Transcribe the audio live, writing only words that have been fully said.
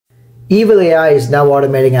Evil AI is now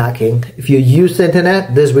automating hacking. If you use the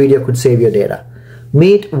internet, this video could save your data.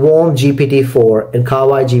 Meet WormGPT 4 and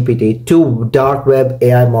KawaiiGPT, two dark web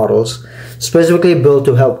AI models specifically built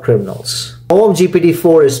to help criminals. WormGPT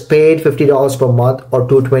 4 is paid $50 per month or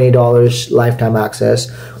 $220 lifetime access,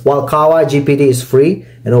 while KawaiiGPT is free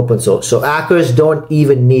and open source. So hackers don't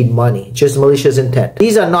even need money, just malicious intent.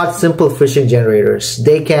 These are not simple phishing generators.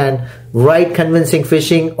 They can write convincing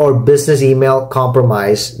phishing or business email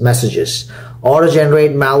compromise messages,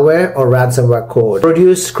 auto-generate malware or ransomware code,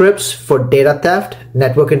 produce scripts for data theft,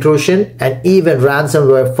 network intrusion, and even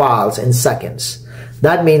ransomware files in seconds.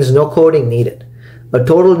 That means no coding needed. A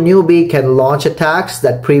total newbie can launch attacks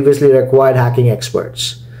that previously required hacking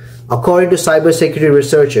experts. According to cybersecurity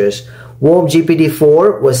researchers, WormGPT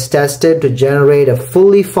 4 was tested to generate a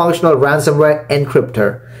fully functional ransomware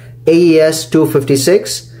encryptor, AES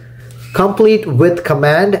 256, complete with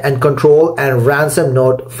command and control and ransom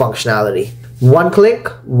note functionality. One click,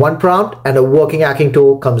 one prompt, and a working hacking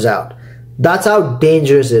tool comes out. That's how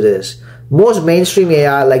dangerous it is. Most mainstream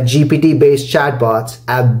AI like GPT-based chatbots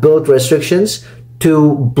have built restrictions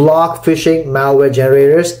to block phishing, malware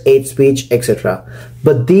generators, hate speech, etc.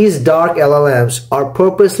 But these dark LLMs are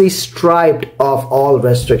purposely striped of all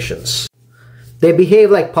restrictions. They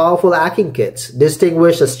behave like powerful hacking kits,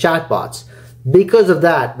 distinguished as chatbots. Because of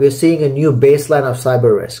that, we're seeing a new baseline of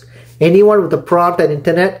cyber risk. Anyone with a prompt and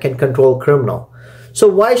internet can control a criminal. So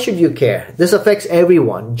why should you care? This affects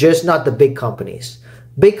everyone, just not the big companies.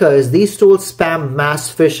 Because these tools spam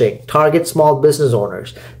mass phishing, target small business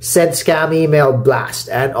owners, send scam email blasts,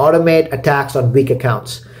 and automate attacks on weak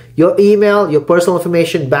accounts. Your email, your personal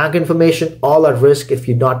information, bank information, all at risk if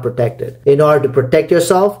you're not protected. In order to protect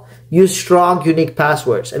yourself, use strong, unique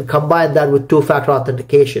passwords and combine that with two-factor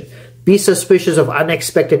authentication. Be suspicious of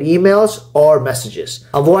unexpected emails or messages.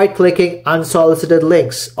 Avoid clicking unsolicited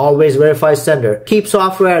links. Always verify sender. Keep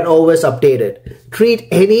software and OS updated. Treat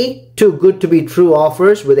any too good to be true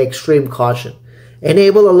offers with extreme caution.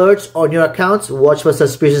 Enable alerts on your accounts. Watch for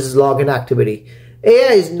suspicious login activity.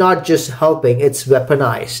 AI is not just helping, it's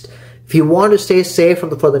weaponized. If you want to stay safe for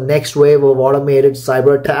the next wave of automated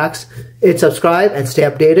cyber attacks, hit subscribe and stay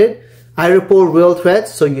updated. I report real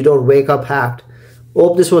threats so you don't wake up hacked.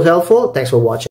 Hope this was helpful. Thanks for watching.